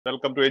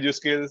Welcome to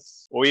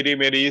EduSkills, OET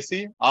Made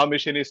Easy. Our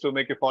mission is to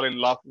make you fall in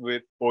love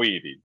with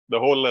OET, the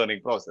whole learning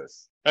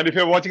process. And if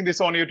you're watching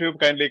this on YouTube,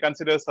 kindly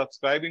consider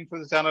subscribing to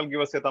the channel. Give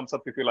us a thumbs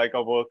up if you like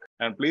our work.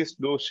 And please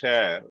do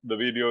share the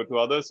video to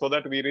others so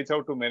that we reach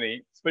out to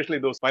many, especially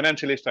those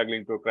financially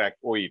struggling to crack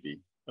OET.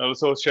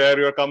 Also, share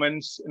your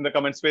comments in the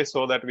comment space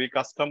so that we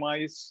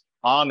customize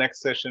our next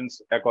sessions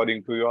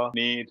according to your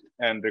need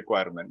and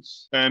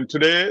requirements. And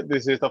today,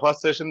 this is the first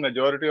session.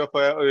 Majority of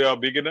your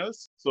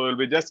beginners. So we'll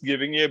be just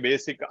giving you a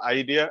basic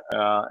idea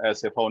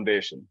as a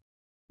foundation.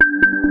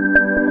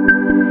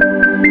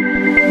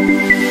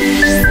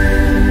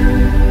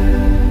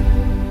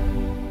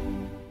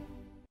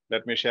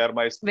 Let me share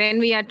my... When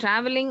we are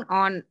traveling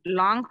on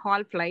long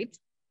haul flights,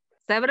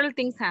 several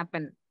things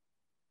happen.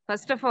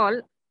 First of all,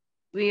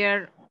 we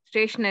are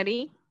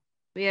stationary.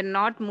 We are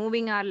not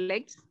moving our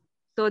legs.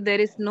 So there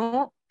is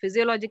no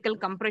physiological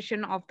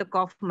compression of the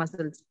calf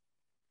muscles.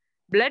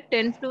 Blood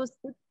tends to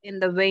sit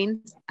in the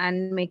veins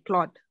and may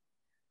clot.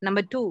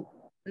 Number two,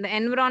 the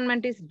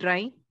environment is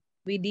dry.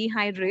 We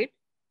dehydrate.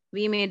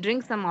 We may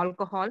drink some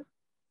alcohol.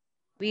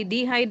 We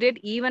dehydrate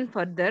even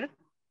further.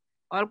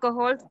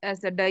 Alcohol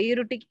as a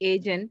diuretic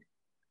agent,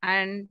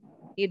 and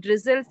it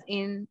results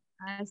in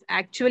us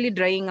actually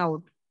drying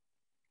out.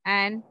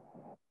 And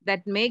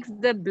that makes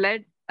the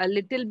blood a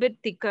little bit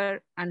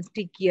thicker and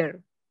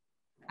stickier.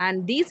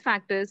 And these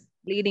factors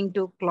leading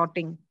to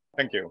clotting.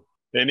 Thank you.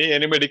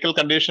 Any medical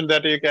condition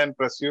that you can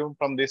presume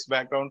from this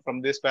background,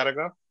 from this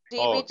paragraph?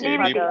 DVT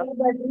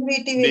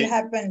will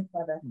happen,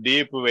 Father.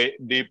 Deep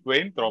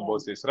vein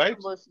thrombosis, right?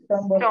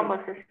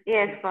 Thrombosis.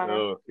 Yes, Father.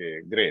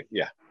 Okay, great.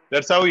 Yeah.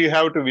 That's how you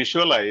have to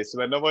visualize.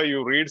 Whenever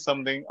you read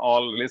something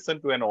or listen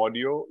to an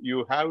audio,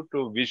 you have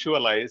to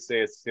visualize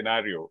a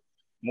scenario.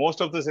 Most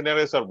of the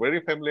scenarios are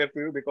very familiar to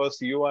you because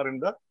you are in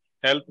the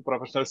health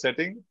professional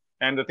setting,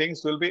 and the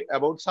things will be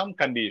about some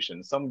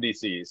condition, some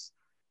disease,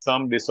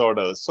 some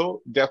disorders.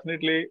 So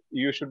definitely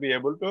you should be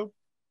able to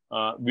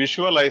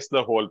visualize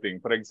the whole thing.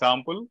 For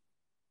example,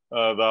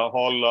 the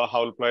whole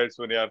haul flights,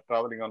 when you are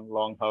traveling on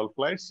long haul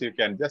flights, you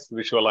can just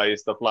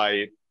visualize the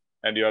flight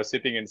and you are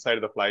sitting inside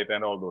the flight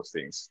and all those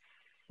things.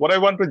 What I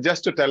want to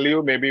just to tell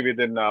you maybe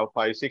within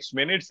 5-6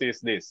 minutes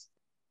is this.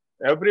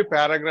 Every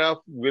paragraph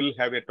will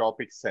have a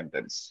topic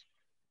sentence.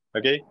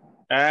 Okay.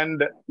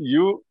 And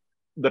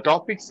the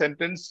topic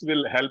sentence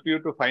will help you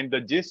to find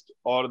the gist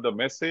or the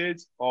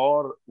message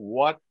or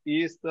what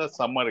is the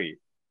summary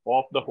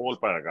of the whole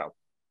paragraph.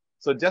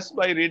 So just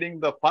by reading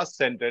the first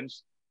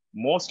sentence,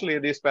 mostly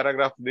these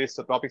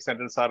topic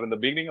sentences are in the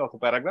beginning of the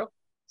paragraph.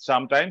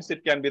 Sometimes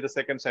it can be the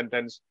second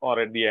sentence or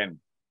at the end.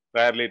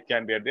 Rarely it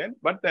can be at the end,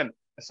 but then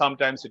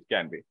sometimes it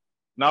can be.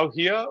 Now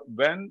here,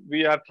 when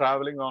we are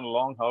traveling on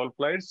long haul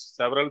flights,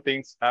 several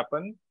things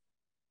happen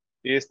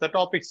is the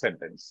topic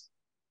sentence.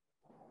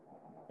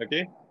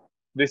 Okay.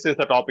 This is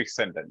the topic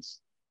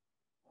sentence.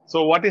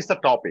 So what is the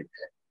topic?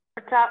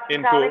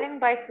 Traveling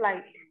by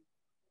flight.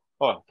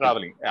 Oh,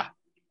 traveling. Yeah.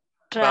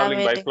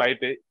 Traveling by flight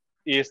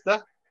is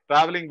the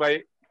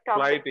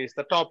flight is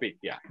the topic.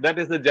 Yeah. That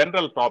is the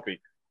general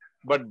topic.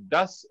 But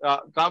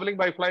traveling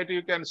by flight,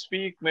 you can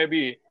speak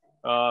maybe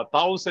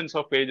thousands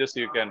of pages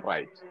you can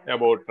write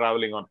about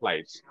traveling on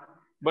flights.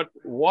 But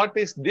what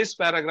is this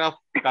paragraph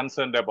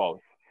concerned about?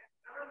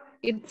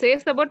 It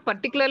says about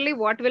particularly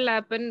what will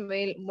happen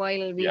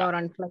while we are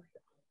on flight.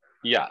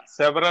 Yeah,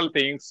 several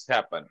things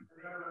happen,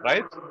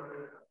 right?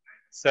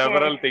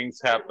 Several things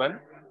happen.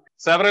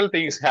 Several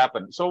things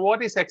happen. So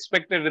what is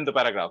expected in the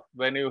paragraph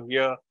when you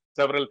hear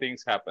several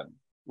things happen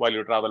while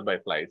you travel by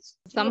flights?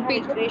 Some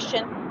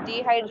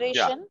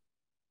Dehydration.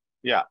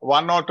 Yeah,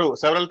 one or two.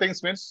 Several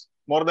things means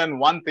more than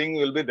one thing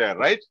will be there,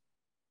 right?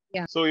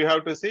 Yeah. So you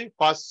have to see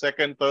first,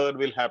 second, third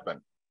will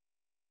happen.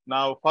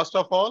 Now, first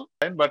of all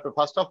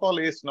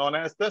is known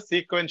as the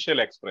sequential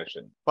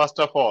expression. First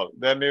of all,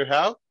 then you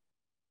have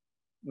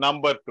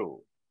number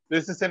two.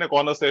 This is in a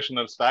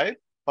conversational style.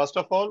 First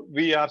of all,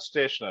 we are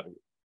stationary.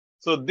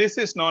 So this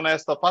is known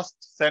as the first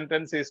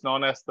sentence is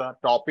known as the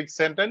topic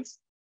sentence,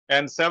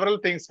 and several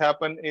things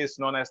happen is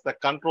known as the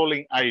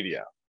controlling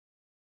idea.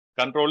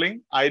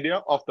 Controlling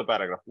idea of the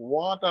paragraph.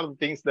 What are the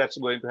things that's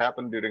going to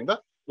happen during the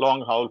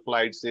long haul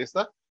flights is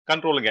the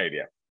controlling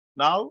idea.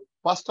 Now,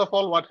 first of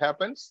all, what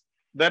happens?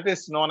 That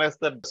is known as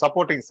the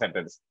supporting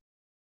sentence.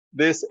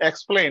 This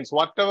explains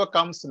whatever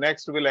comes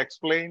next will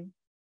explain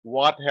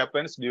what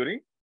happens during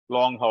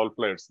long haul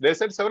flights. They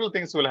said several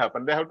things will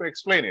happen. They have to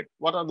explain it.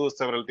 What are those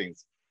several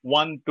things?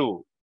 1,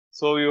 2.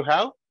 So you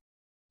have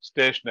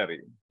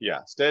stationary. Yeah,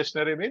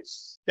 stationary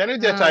means, can you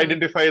just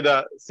identify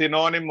the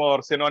synonym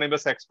or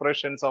synonymous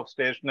expressions of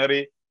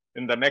stationary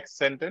in the next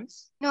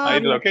sentence?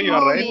 Okay, you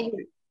are right.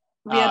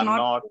 We are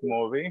not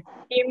moving.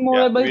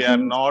 Immovable. Yeah,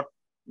 we are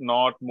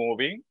not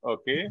moving.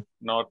 Okay,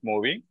 not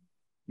moving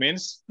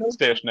means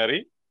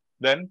stationary.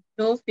 Then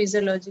no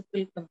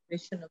physiological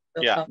compression of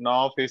the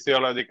no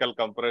physiological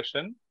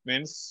compression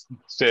means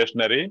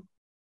stationary.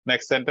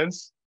 Next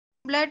sentence.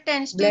 Blood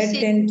tends to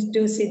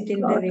sit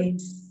in the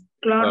veins.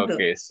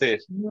 Okay,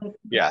 sit.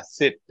 Yeah,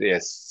 sit.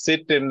 Yes,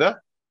 sit in the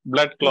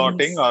blood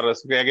clotting or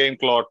again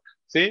clot.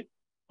 See,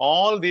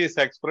 all these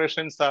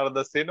expressions are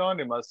the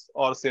synonymous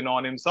or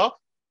synonyms of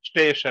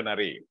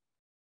stationary.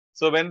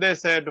 So when they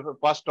said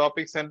first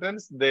topic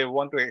sentence, they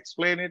want to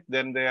explain it,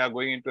 then they are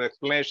going into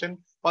explanation.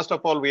 First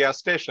of all, we are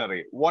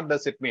stationary. What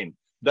does it mean?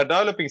 The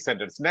developing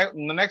sentence. The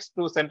next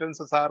two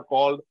sentences are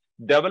called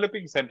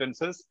developing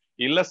sentences,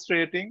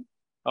 illustrating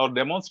or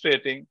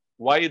demonstrating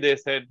why they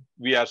said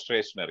we are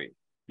stationary.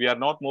 We are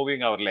not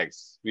moving our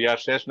legs. We are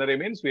stationary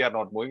means we are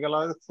not moving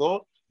our legs.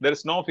 So there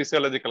is no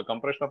physiological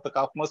compression of the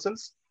calf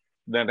muscles.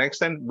 The next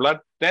sentence, blood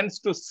tends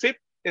to sit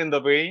in the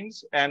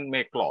veins and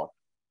may clot.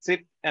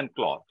 Sit and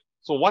clot.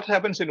 So what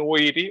happens in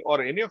OET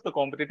or any of the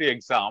competitive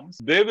exams,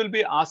 they will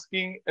be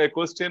asking a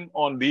question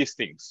on these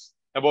things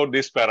about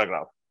this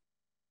paragraph.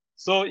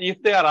 So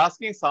if they are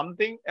asking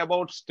something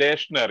about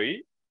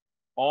stationary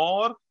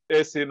or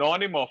a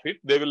synonym of it,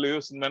 they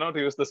will may not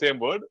use the same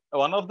word.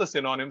 One of the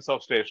synonyms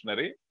of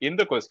stationary in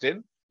the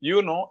question,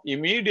 you know,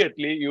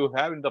 immediately you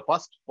have in the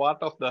first part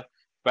of the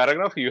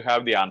paragraph, you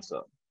have the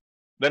answer.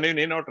 Then you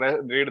need not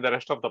read the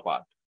rest of the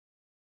part.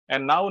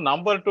 And now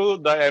number 2,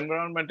 the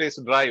environment is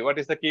dry. What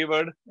is the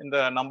keyword in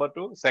the number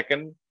 2?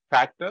 Second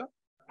factor.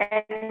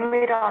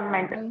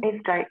 Environment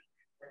is dry.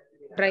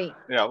 Dry.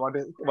 Yeah,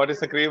 what is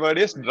the keyword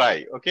is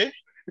dry, okay?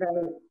 Dry.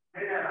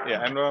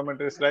 Yeah,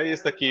 environment is dry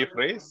is the key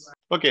phrase.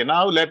 Okay,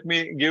 now give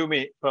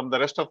me from the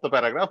rest of the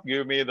paragraph,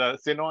 give me the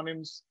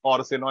synonyms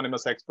or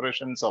synonymous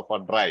expressions of a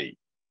dry.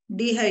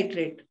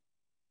 Dehydrate.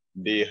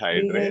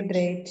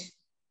 Dehydrate.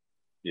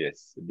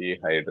 Yes,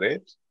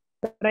 dehydrate.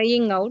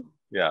 Drying out.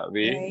 Yeah,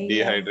 we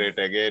dehydrate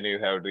again. You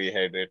have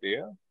dehydrate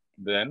here.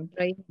 Then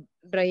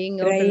drying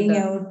out. Drying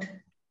out.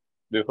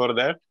 Before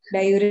that,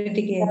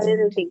 diuretic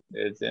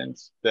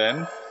agents.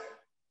 Then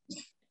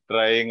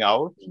drying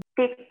out.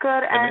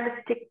 Thicker and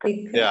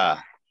sticker.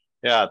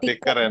 Yeah,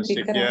 thicker and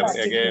stickier.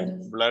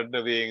 Again, blood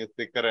being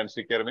thicker and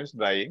stickier means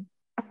drying.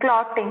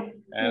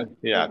 Clotting. And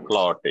yeah,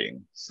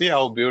 clotting. See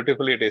how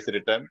beautifully it is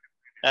written.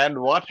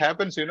 And what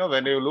happens, you know,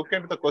 when you look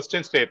at the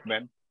question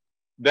statement,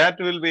 that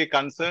will be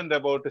concerned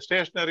about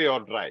stationary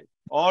or dry,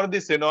 or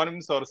the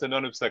synonyms or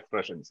synonymous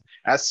expressions.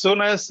 As soon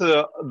as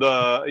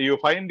you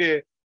find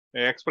a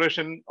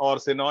expression or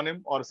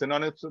synonym or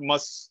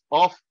synonymous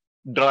of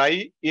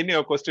dry in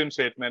your question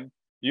statement,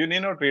 you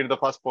need not read the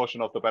first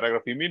portion of the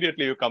paragraph.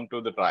 Immediately you come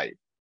to the dry.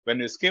 When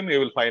you skim, you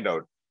will find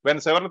out. When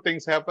several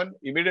things happen,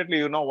 immediately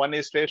you know one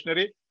is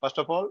stationary, first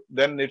of all,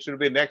 then it should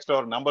be next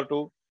or number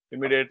 2.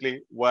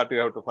 Immediately what you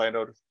have to find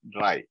out is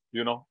dry.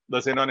 You know,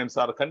 the synonyms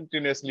are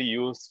continuously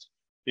used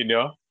in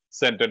your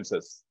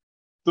sentences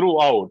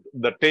throughout.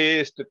 The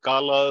taste,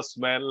 color,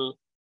 smell,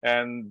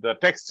 and the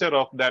texture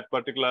of that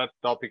particular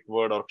topic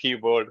word or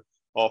keyword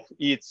of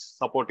each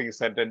supporting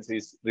sentence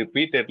is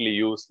repeatedly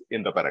used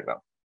in the paragraph.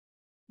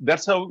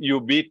 That's how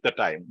you beat the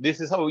time. This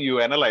is how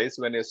you analyze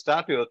when you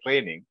start your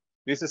training.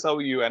 This is how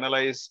you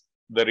analyze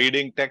the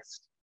reading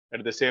text,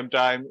 at the same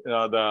time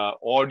the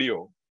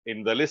audio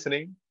in the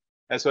listening,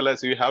 as well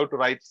as you have to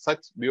write such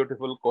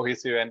beautiful,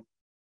 cohesive and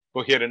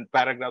coherent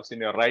paragraphs in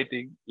your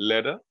writing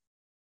letter.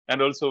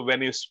 And also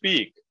when you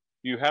speak,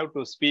 you have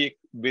to speak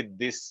with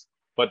this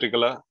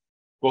particular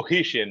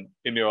cohesion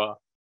in your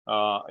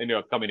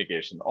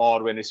communication.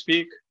 Or when you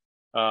speak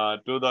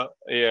to the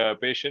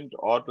patient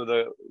or to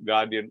the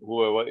guardian,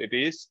 whoever it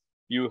is,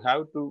 you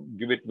have to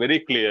give it very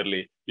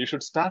clearly. You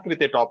should start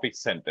with a topic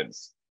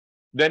sentence.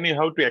 Then you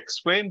have to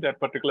explain that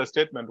particular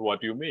statement,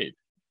 what you mean.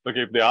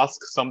 Okay, if they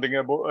ask something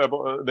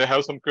about they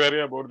have some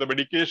query about the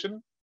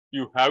medication,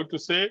 you have to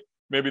say,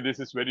 maybe this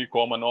is very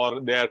common,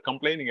 or they are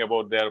complaining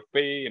about their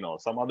pain or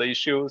some other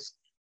issues.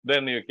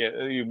 Then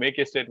you make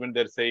a statement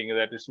there saying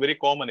that it's very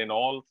common in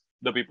all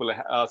the people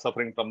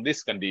suffering from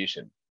this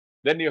condition.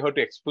 Then you have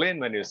to explain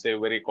when you say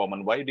very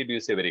common, why did you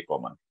say very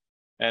common?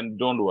 And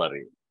don't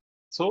worry.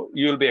 So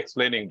you'll be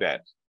explaining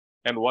that.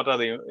 And what are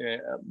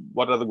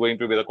going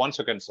to be the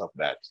consequences of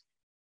that?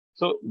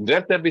 So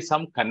let there be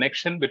some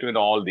connection between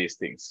all these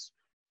things.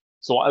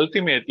 So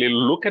ultimately,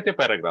 look at a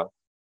paragraph,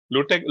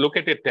 look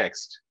at a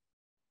text,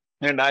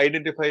 and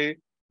identify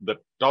the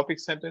topic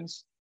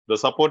sentence, the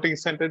supporting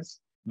sentence,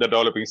 the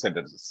developing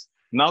sentences.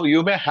 Now,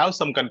 you may have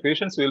some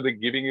confusions. We'll be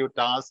giving you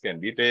tasks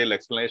and detailed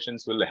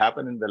explanations will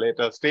happen in the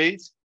later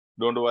stage.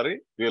 Don't worry.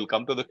 We will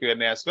come to the Q&A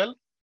as well.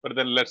 But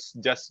then let's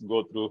just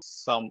go through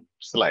some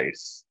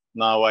slides.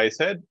 Now, I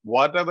said,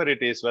 whatever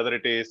it is, whether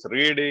it is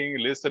reading,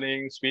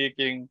 listening,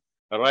 speaking,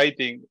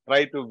 writing,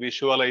 try to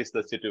visualize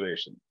the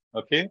situation.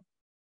 Okay.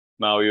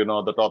 Now, you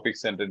know, the topic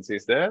sentence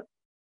is there.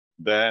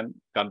 Then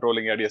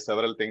controlling idea,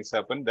 several things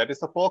happen. That is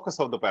the focus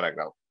of the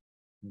paragraph.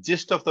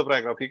 Gist of the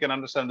paragraph. You can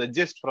understand the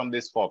gist from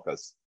this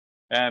focus.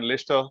 And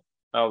list of,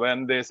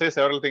 when they say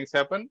several things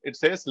happen, it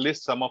says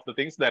list some of the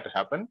things that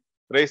happen,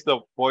 raise the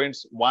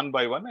points one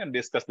by one and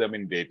discuss them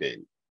in detail.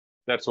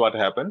 That's what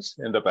happens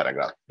in the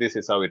paragraph. This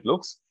is how it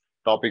looks.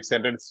 Topic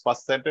sentence,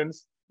 first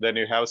sentence. Then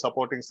you have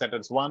supporting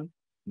sentence 1.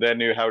 Then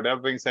you have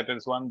developing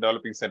sentence 1,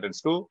 developing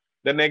sentence 2.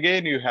 Then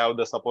again, you have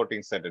the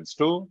supporting sentence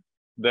 2.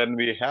 Then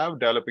we have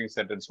developing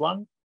sentence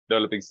 1,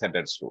 developing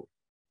sentence 2.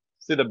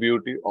 See the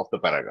beauty of the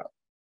paragraph.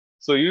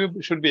 So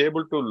you should be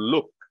able to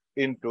look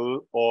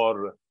into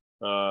or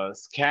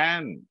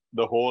scan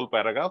the whole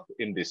paragraph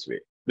in this way.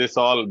 This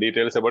all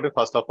details about it.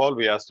 First of all,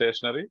 we are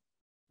stationary.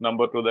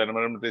 Number two, the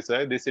environment is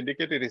this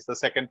indicator is the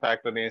second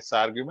factor in its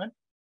argument.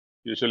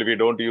 Usually we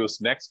don't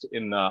use next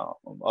in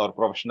our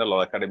professional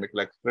or academic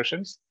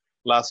expressions.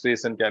 Last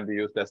reason can be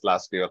used as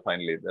lastly or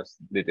finally. The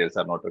details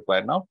are not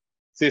required now.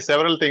 See,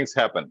 several things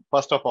happen.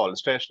 First of all,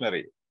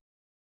 stationary.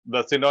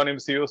 The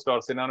synonyms used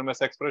or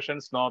synonymous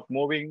expressions: not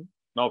moving,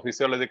 no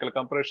physiological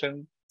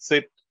compression,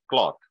 sit,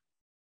 clot.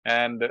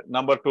 And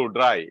number two,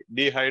 dry,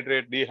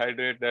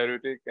 dehydrate,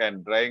 diuretic,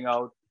 and drying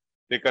out,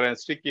 thicker and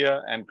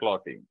stickier, and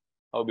clotting.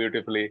 How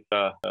beautifully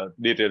the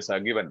details are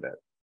given there.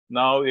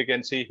 Now you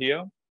can see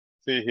here,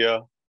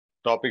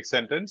 topic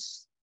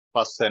sentence,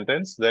 first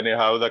sentence. Then you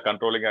have the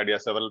controlling idea,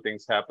 several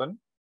things happen.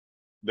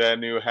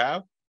 Then you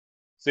have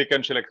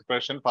sequential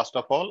expression, first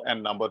of all,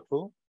 and number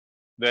two.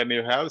 Then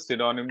you have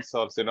synonyms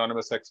or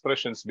synonymous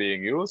expressions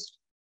being used,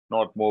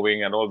 not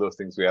moving, and all those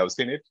things we have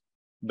seen it.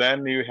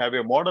 Then you have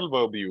a modal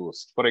verb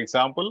used. For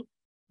example,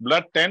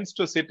 blood tends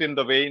to sit in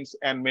the veins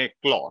and make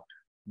clot.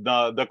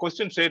 The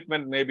question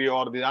statement maybe,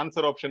 or the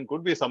answer option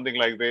could be something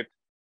like that.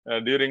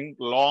 During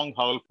long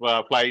haul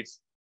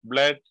flights,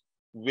 blood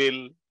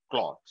will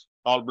clot,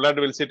 or blood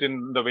will sit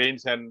in the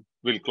veins and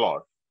will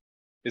clot.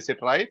 Is it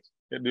right?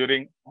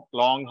 During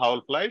long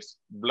haul flights,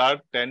 blood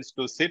tends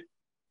to sit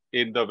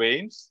in the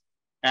veins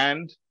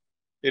and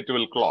it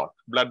will clot.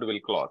 Blood will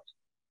clot.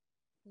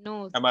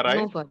 No. Am I right?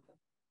 No, Father.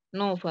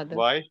 No, Father.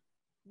 Why?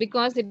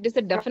 Because it is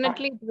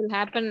definitely it will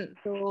happen.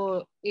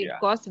 So it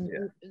costs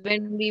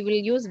when we will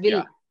use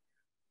will.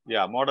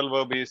 Yeah, modal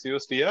verb is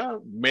used here.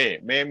 May.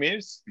 May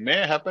means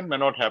may happen, may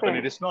not happen.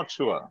 It is not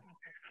sure.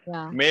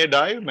 Yeah. May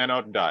die, may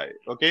not die.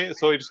 Okay,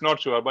 so it's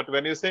not sure. But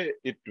when you say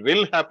it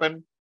will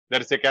happen,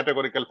 there is a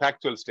categorical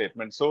factual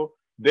statement. So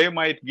they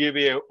might give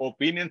a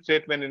opinion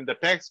statement in the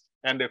text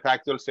and a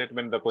factual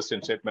statement in the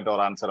question statement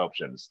or answer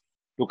options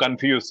to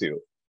confuse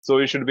you. So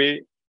you should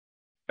be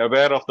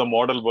aware of the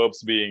modal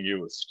verbs being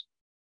used.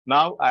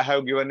 Now I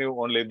have given you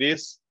only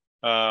these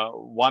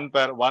one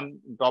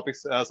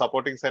topics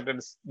supporting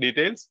sentence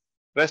details.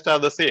 Rest are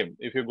the same.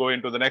 If you go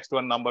into the next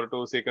one, number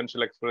two,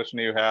 sequential expression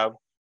you have,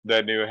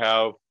 then you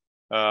have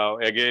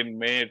again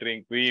may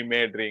drink, we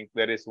may drink.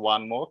 There is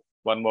one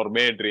more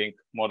may drink,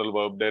 modal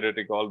verb,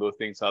 diuretic, all those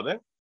things are there.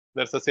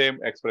 That's the same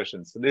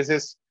expressions. This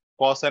is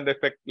cause and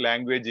effect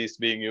language is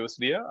being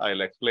used here.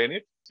 I'll explain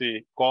it.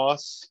 See,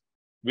 cause,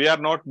 we are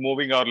not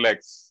moving our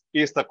legs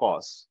is the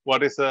cause.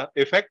 What is the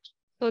effect?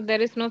 So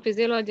there is no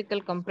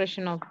physiological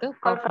compression of the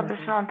calf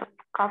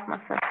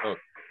muscle.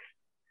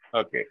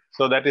 Okay,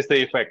 so that is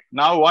the effect.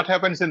 Now what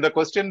happens in the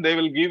question? They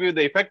will give you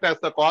the effect as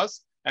the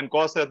cause and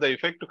cause as the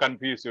effect to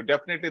confuse you.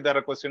 Definitely there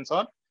are questions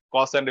on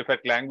cause and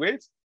effect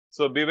language.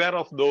 So beware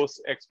of those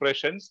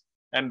expressions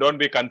and don't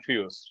be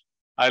confused.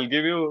 I'll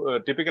give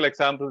you typical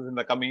examples in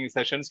the coming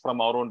sessions from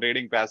our own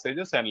reading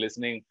passages and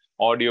listening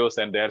audios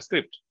and their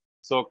script.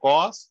 So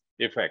cause,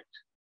 effect.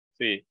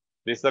 See,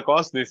 this is the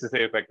cause, this is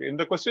the effect. In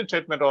the question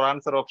statement or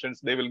answer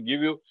options, they will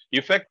give you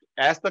effect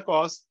as the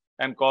cause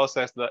and cause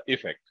as the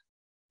effect.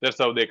 That's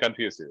how they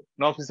confuse you.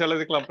 Now,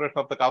 physiological compression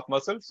of the calf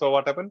muscle. So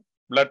what happened?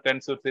 Blood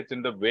tends to sit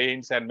in the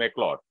veins and may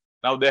clot.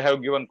 Now they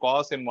have given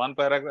cause in one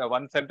paragraph,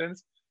 one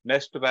sentence.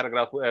 Next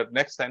paragraph,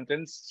 next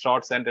sentence,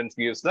 short sentence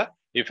gives the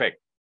effect.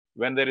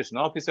 When there is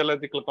no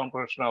physiological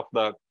compression of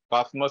the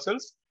calf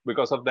muscles,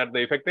 because of that, the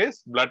effect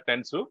is blood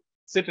tends to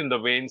sit in the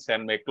veins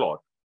and may clot.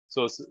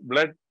 So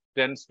blood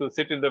tends to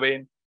sit in the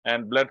vein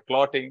and blood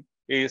clotting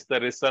is the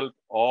result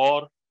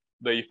or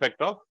the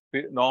effect of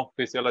no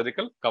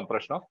physiological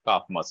compression of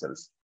calf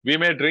muscles. We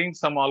may drink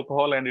some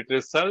alcohol and it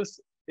results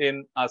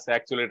in us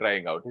actually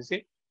drying out. You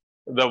see,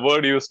 the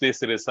word used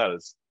is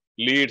results,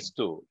 leads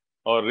to,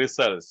 or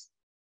results.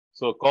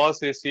 So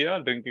cause is here,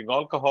 drinking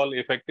alcohol,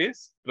 effect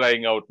is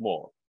drying out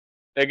more.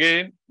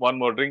 Again, one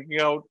more, drinking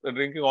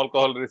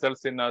alcohol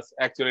results in us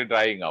actually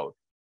drying out.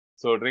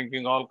 So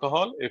drinking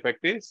alcohol, effect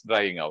is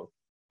drying out.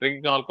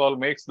 Drinking alcohol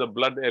makes the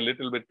blood a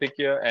little bit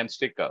thicker and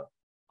thicker.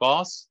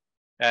 Cause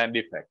and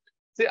effect.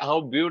 See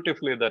how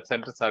beautifully the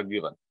sentences are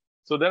given.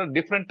 So there are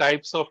different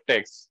types of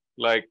texts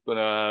like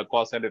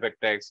cause and effect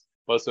text,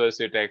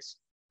 persuasive text,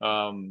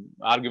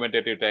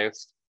 argumentative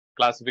text,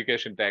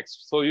 classification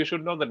text. So you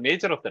should know the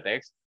nature of the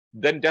text.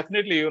 Then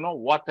definitely you know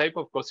what type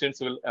of questions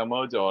will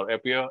emerge or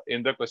appear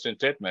in the question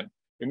statement.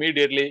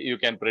 Immediately you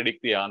can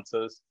predict the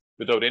answers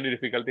without any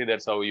difficulty.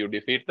 That's how you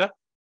defeat the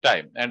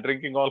time. And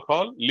drinking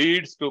alcohol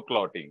leads to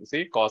clotting.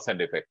 See, cause and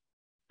effect.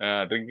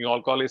 Drinking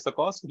alcohol is the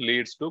cause,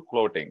 leads to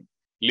clotting.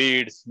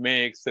 Leads,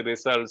 makes,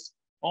 results,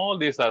 all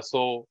these are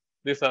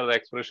these are the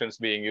expressions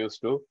being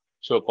used to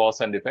show cause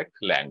and effect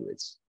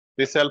language.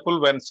 This is helpful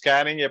when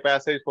scanning a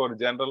passage for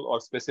general or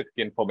specific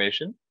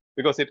information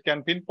because it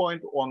can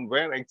pinpoint on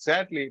where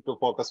exactly to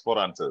focus for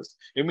answers.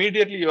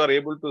 Immediately you are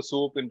able to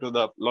swoop into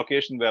the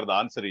location where the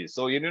answer is.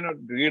 So you need not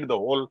read the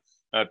whole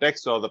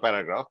text or the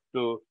paragraph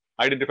to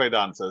identify the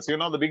answers. You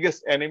know, the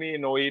biggest enemy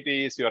in OET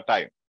is your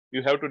time.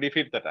 You have to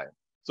defeat the time.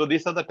 So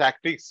these are the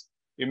tactics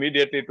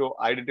immediately to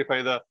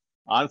identify the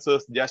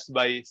answers just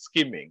by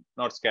skimming,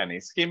 not scanning.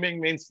 Skimming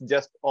means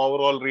just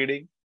overall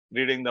reading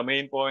the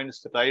main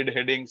points, tide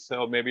headings,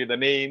 or maybe the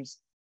names,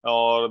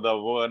 or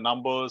the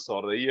numbers,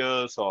 or the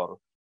years, or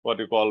what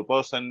you call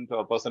percent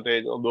or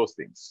percentage, of those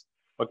things.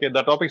 Okay,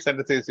 the topic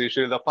sentence is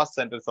usually the first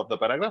sentence of the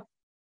paragraph.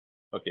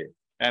 Okay,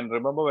 and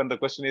remember, when the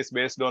question is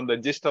based on the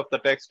gist of the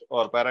text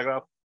or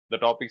paragraph, the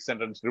topic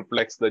sentence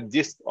reflects the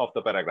gist of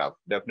the paragraph.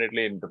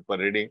 Definitely in the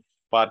reading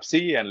part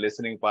C and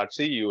listening part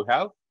C, you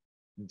have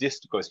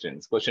gist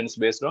questions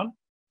based on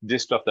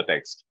gist of the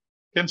text.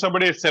 Can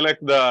somebody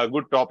select the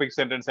good topic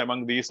sentence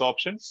among these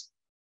options?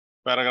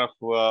 Paragraph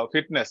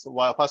fitness.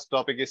 First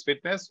topic is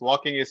fitness.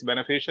 Walking is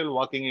beneficial.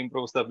 Walking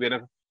improves the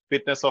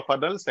fitness of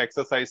adults.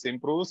 Exercise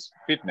improves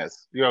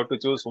fitness. You have to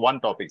choose one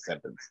topic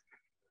sentence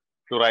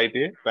to write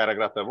a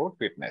paragraph about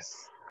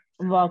fitness.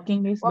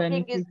 Walking is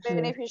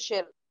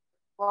beneficial.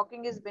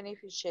 Walking is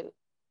beneficial.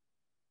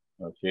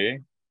 Okay.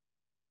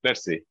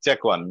 Let's see.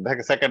 Check one.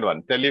 The second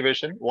one.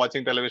 Television.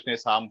 Watching television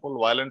is harmful.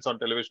 Violence on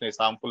television is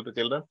harmful to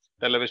children.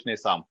 Television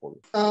is harmful.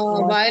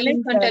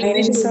 Violence on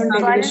television is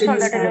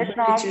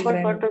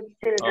harmful to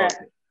children.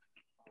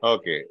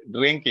 Okay.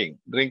 Drinking.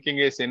 Drinking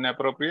is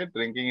inappropriate.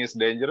 Drinking is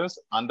dangerous.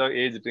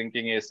 Underage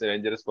drinking is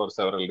dangerous for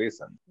several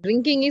reasons.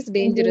 Drinking is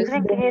dangerous.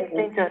 Drinking is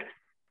dangerous.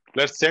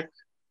 Let's check.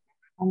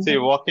 See,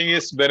 walking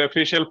is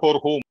beneficial for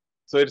whom?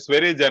 So it's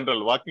very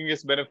general. Walking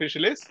is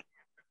beneficial is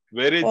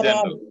very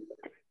general.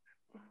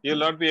 You'll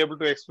not be able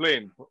to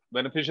explain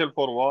beneficial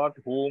for what,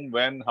 whom,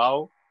 when,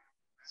 how.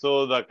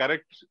 So the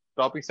correct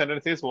topic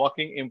sentence is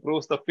walking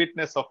improves the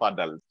fitness of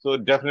adults. So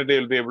definitely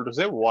you'll be able to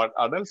say what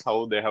adults,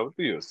 how they have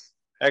to use.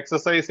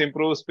 Exercise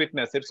improves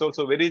fitness. It's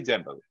also very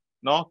general.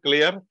 No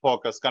clear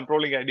focus.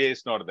 Controlling idea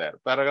is not there.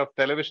 Paragraph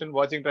television,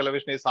 watching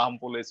television is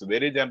harmful. It's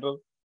very general.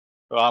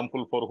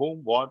 Harmful for whom,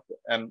 what,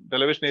 and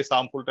television is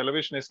harmful.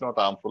 Television is not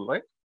harmful,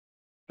 right?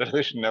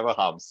 Television never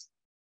harms.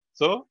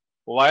 So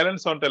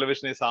violence on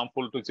television is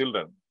harmful to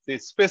children. See,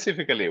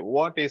 specifically,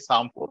 what is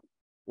harmful?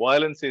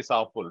 Violence is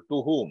harmful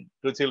to whom?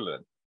 To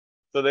children.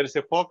 So there is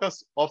a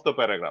focus of the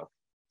paragraph.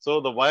 So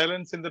the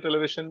violence in the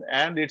television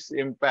and its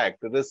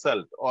impact,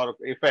 result, or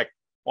effect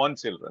on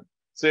children.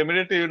 So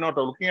immediately, you know,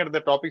 looking at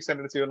the topic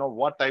sentence, you know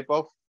what type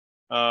of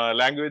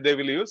language they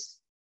will use.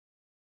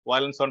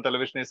 Violence on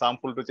television is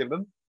harmful to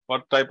children.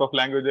 What type of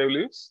language they will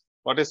use?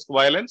 What is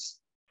violence?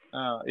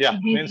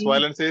 Means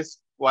violence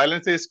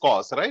is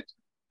cause, right?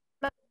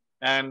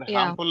 And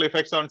harmful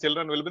effects on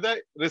children will be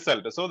the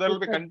result. So there will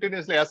be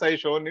continuously, as I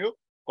shown you,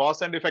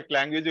 cause and effect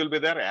language will be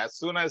there. As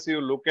soon as you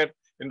look at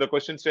in the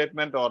question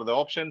statement or the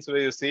options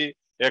where you see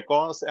a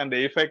cause and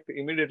the effect,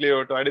 immediately you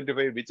have to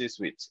identify which is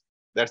which.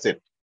 That's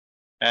it.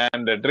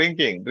 And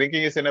drinking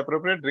is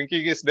inappropriate.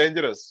 Drinking is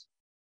dangerous.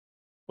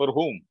 For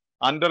whom?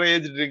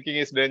 Underage drinking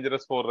is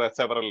dangerous for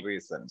several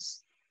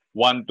reasons.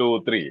 1,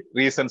 2, 3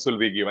 reasons will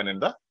be given in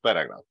the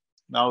paragraph.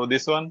 Now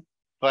this one,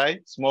 try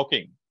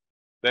smoking.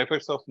 The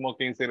effects of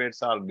smoking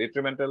cigarettes are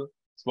detrimental.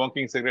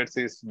 Smoking cigarettes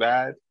is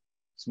bad.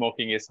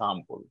 Smoking is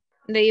harmful.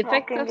 The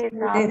effects of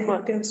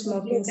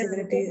smoking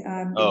cigarettes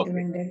are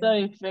detrimental. The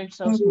effects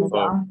of smoking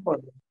are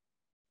harmful.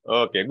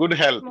 Okay, good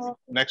health.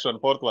 Next one,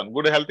 fourth one.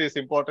 Good health is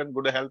important.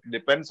 Good health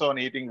depends on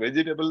eating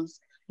vegetables.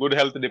 Good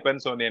health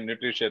depends on a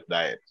nutritious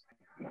diet.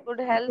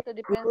 Good health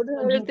depends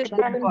on nutritious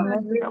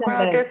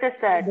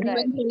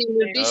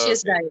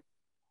diet.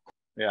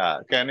 Yeah,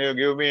 can you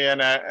give me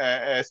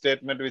a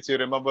statement which you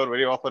remember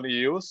very often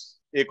you use,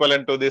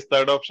 equivalent to this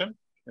third option?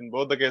 In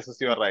both the cases,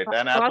 you are right.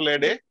 An apple a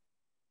day.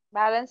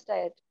 Balanced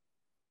diet.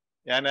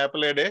 An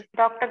apple a day.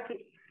 Doctor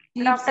keep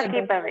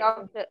away.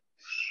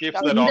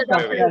 Keeps the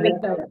doctor away.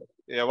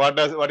 Yeah,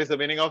 what is the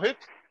meaning of it?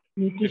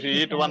 If you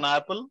eat one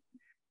apple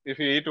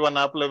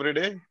every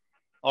day,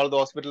 all the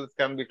hospitals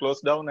can be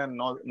closed down and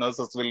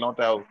nurses will not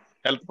have,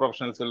 health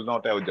professionals will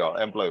not have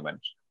employment.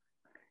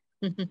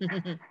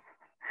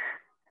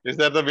 Is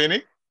that the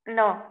meaning?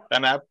 No.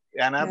 An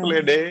apple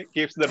a day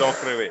keeps the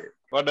doctor away.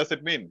 What does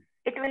it mean?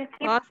 It will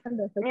keep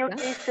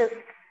nutritious.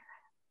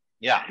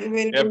 Yeah,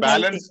 a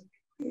balanced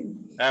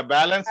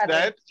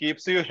diet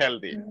keeps you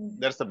healthy.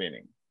 That's the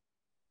meaning.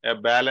 A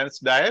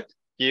balanced diet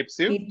keeps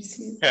you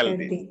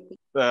healthy.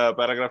 The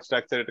paragraph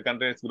structure, it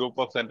contains group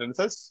of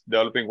sentences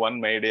developing one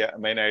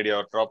main idea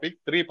or topic.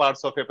 3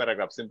 parts of a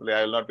paragraph. Simply,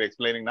 I will not be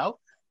explaining now.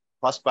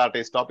 First part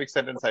is topic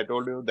sentence, I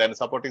told you, then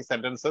supporting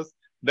sentences,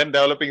 then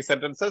developing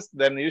sentences,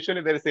 then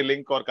usually there is a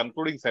link or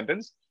concluding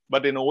sentence.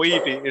 But in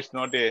OET, it's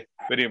not a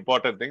very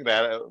important thing.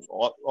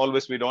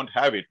 Always we don't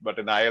have it, but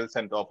in IELTS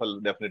and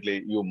TOEFL,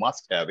 definitely you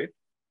must have it.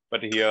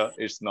 But here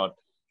it's not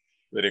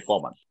very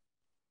common.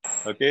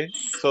 Okay,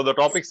 so the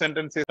topic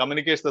sentence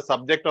communicates the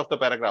subject of the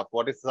paragraph.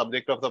 What is the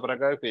subject of the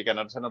paragraph? We can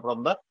understand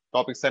from the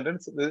topic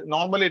sentence.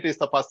 Normally, it is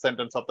the first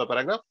sentence of the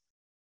paragraph.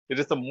 It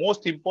is the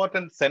most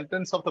important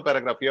sentence of the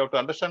paragraph. You have to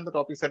understand the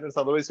topic sentence,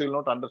 otherwise you will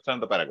not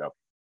understand the paragraph.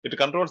 It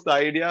controls the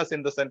ideas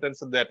in the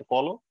sentences that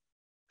follow,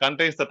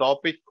 contains the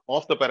topic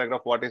of the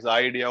paragraph. What is the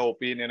idea,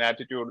 opinion,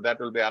 attitude? That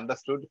will be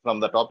understood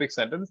from the topic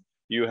sentence.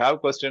 You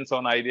have questions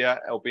on idea,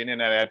 opinion,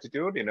 and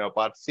attitude in your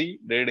part C,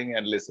 reading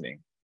and listening.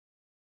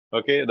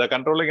 Okay, the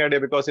controlling idea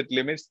because it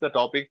limits the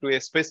topic to a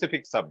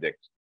specific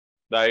subject.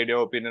 The idea,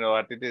 opinion, or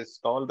what it is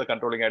called the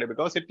controlling idea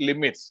because it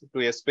limits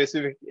to a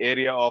specific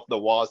area of the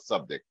vast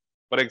subject.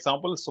 For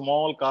example,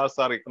 small cars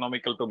are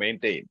economical to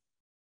maintain.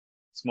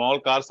 Small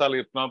cars are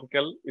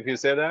economical. If you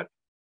say that,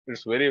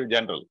 it's very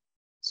general.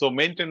 So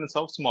maintenance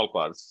of small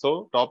cars.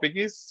 So topic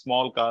is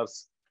small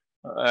cars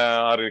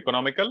are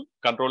economical.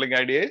 Controlling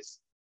idea is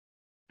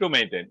to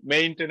maintain.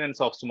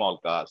 Maintenance of small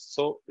cars.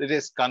 So it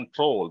is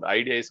controlled.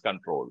 Idea is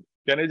controlled.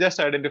 Can you just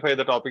identify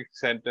the topic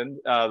sentence,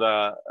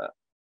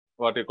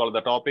 what you call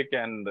the topic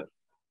and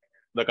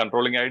the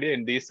controlling idea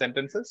in these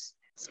sentences?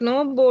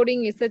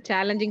 Snowboarding is a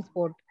challenging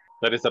sport.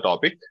 That is the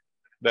topic.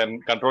 Then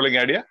controlling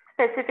idea?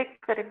 Specific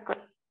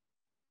requirement.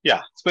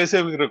 Yeah,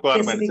 specific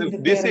requirements. Specific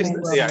If this is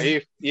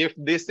requirements. if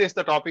this is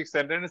the topic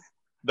sentence,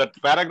 the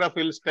paragraph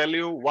will tell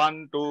you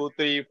 1, 2,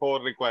 3,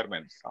 4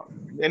 requirements.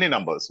 Any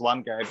numbers.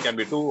 It can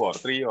be 2 or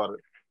 3 or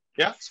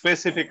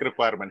specific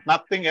requirement.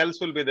 Nothing else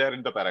will be there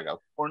in the paragraph.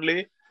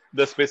 Only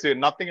the specific,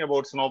 nothing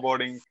about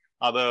snowboarding,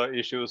 other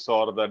issues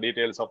or the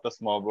details of the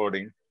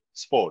snowboarding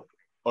sport.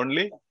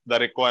 Only the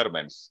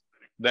requirements.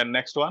 Then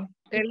next one.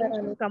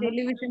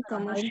 Television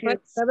commercials.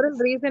 But several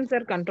reasons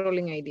are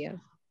controlling ideas.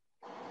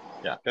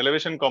 Yeah,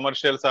 television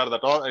commercials are the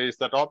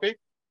topic,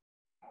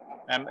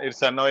 and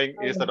it's annoying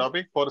is the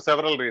topic for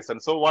several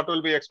reasons. So what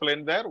will be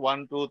explained there?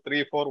 1, 2,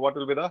 3, 4. What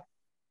will be the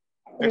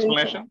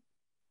explanation?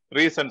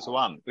 Reasons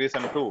 1,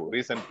 reason 2,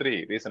 reason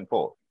 3, reason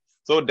 4.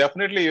 So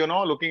definitely,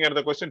 looking at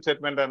the question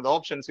statement and the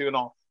options,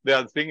 they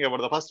are thinking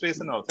about the first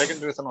reason or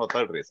second reason or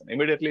third reason.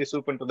 Immediately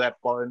swoop into that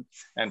point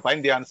and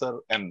find the answer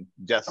and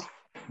just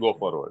go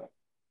forward.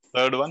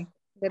 Third one.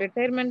 The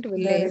retirement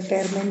village. The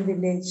retirement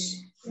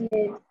village.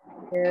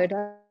 It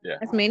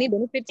has many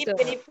benefits.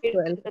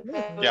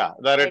 Yeah,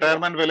 the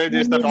retirement village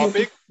is the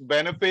topic.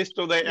 Benefits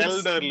to the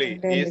elderly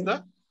is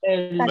the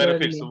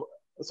benefits.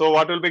 So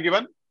what will be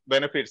given?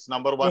 Benefits.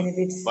 Number 1.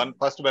 Benefits.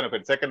 First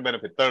benefit, second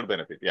benefit, third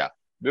benefit. Yeah,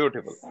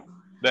 beautiful.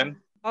 Then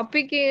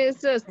topic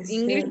is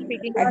English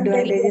speaking.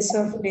 Advantages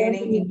of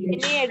learning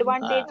English. Many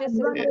advantages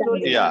in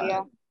controlling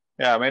idea.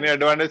 Yeah, many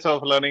advantages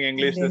of learning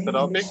English is the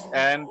topic.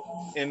 And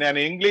in an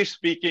English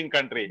speaking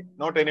country,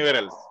 not anywhere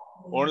else.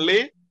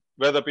 Only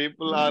where the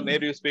people are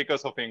native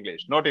speakers of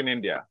English, not in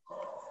India.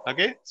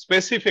 Okay,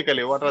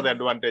 specifically, what are the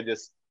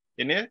advantages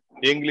in a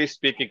English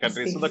speaking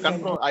country? So the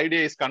control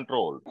idea is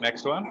controlled.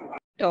 Next one.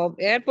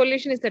 Air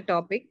pollution is the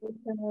topic.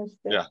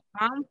 Yeah.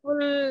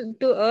 Harmful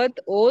to earth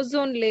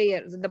ozone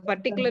layer. The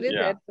particular is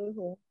earth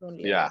ozone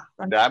layer. Yeah.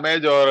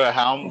 Damage or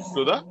harm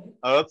to the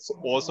earth's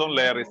ozone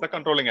layer is the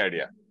controlling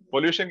idea.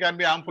 Pollution can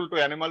be harmful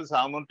to animals,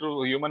 harmful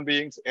to human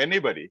beings,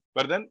 anybody.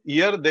 But then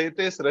here it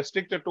is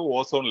restricted to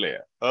ozone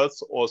layer,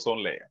 earth's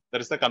ozone layer.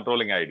 That is the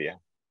controlling idea.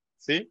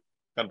 See,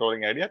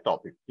 controlling idea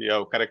topic. You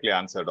have correctly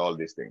answered all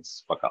these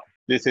things. Paka.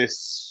 This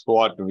is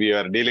what we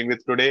are dealing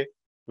with today.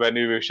 When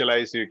you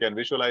visualize, you can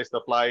visualize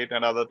the flight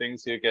and other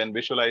things. You can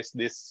visualize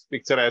this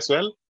picture as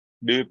well.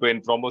 Deep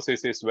vein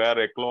thrombosis is where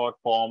a clot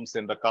forms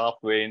in the calf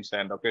veins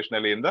and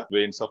occasionally in the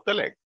veins of the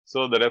leg.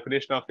 So the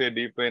definition of a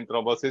deep vein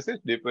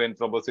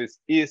thrombosis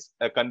is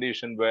a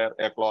condition where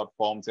a clot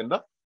forms in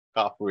the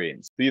calf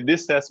veins. See,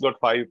 this has got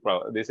 5.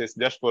 This is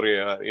just for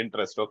your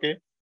interest, okay?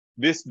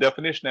 This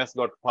definition has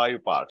got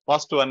 5 parts.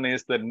 First one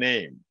is the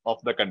name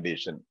of the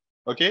condition,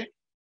 okay?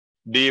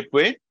 Deep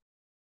vein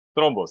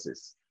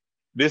thrombosis.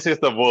 This is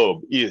the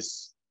verb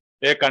is.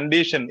 A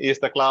condition is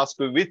the class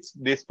to which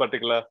this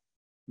particular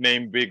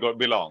name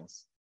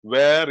belongs.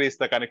 Where is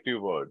the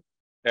connective word?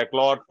 A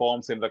clot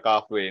forms in the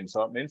calf vein.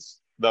 So it means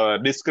the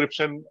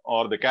description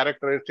or the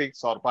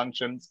characteristics or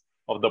functions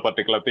of the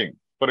particular thing.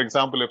 For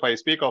example, if I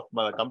speak of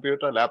my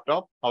computer,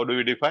 laptop, how do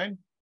we define?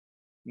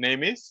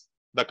 Name is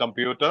the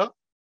computer.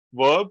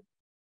 Verb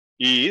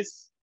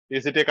is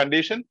it a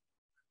condition?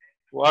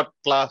 What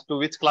class, to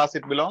which class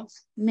it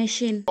belongs?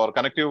 Machine. Or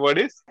connective word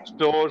is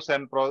stores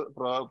and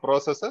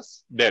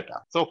processes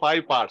data. So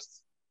 5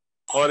 parts.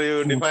 Or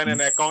you define an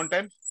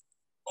accountant.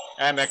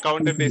 An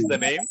accountant is the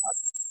name.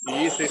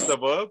 Is the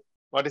verb.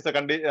 What is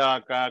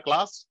the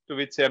class to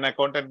which an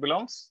accountant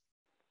belongs?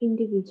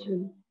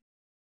 Individual.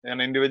 An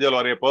individual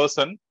or a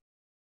person.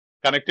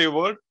 Connective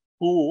word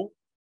who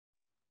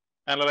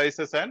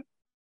analyzes and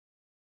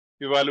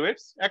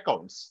evaluates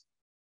accounts.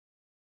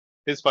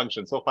 His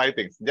function. So 5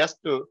 things. Just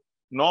to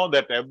know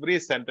that every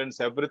sentence,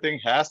 everything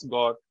has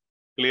got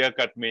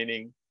clear-cut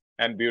meaning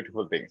and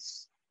beautiful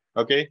things.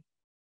 Okay?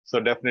 So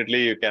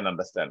definitely you can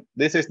understand.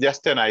 This is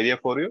just an idea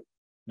for you.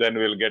 Then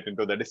we'll get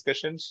into the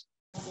discussions.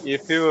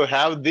 If you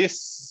have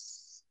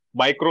this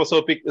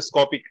microscopic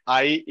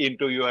eye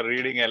into your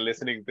reading and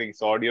listening things,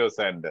 audios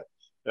and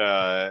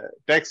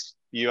text,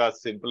 you will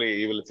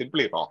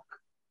simply rock.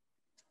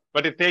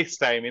 But it takes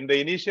time. In the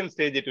initial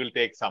stage, it will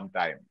take some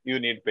time. You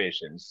need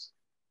patience.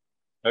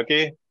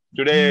 Okay.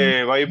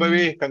 Today,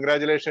 Vaibhavi,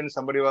 congratulations.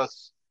 Somebody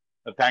was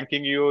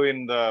thanking you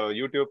in the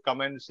YouTube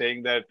comments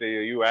saying that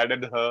you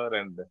added her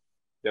and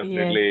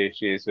definitely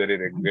she is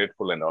very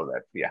grateful and all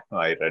that. Yeah,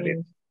 I read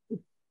it.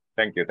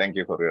 Thank you. Thank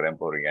you for your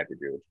empowering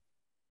attitude.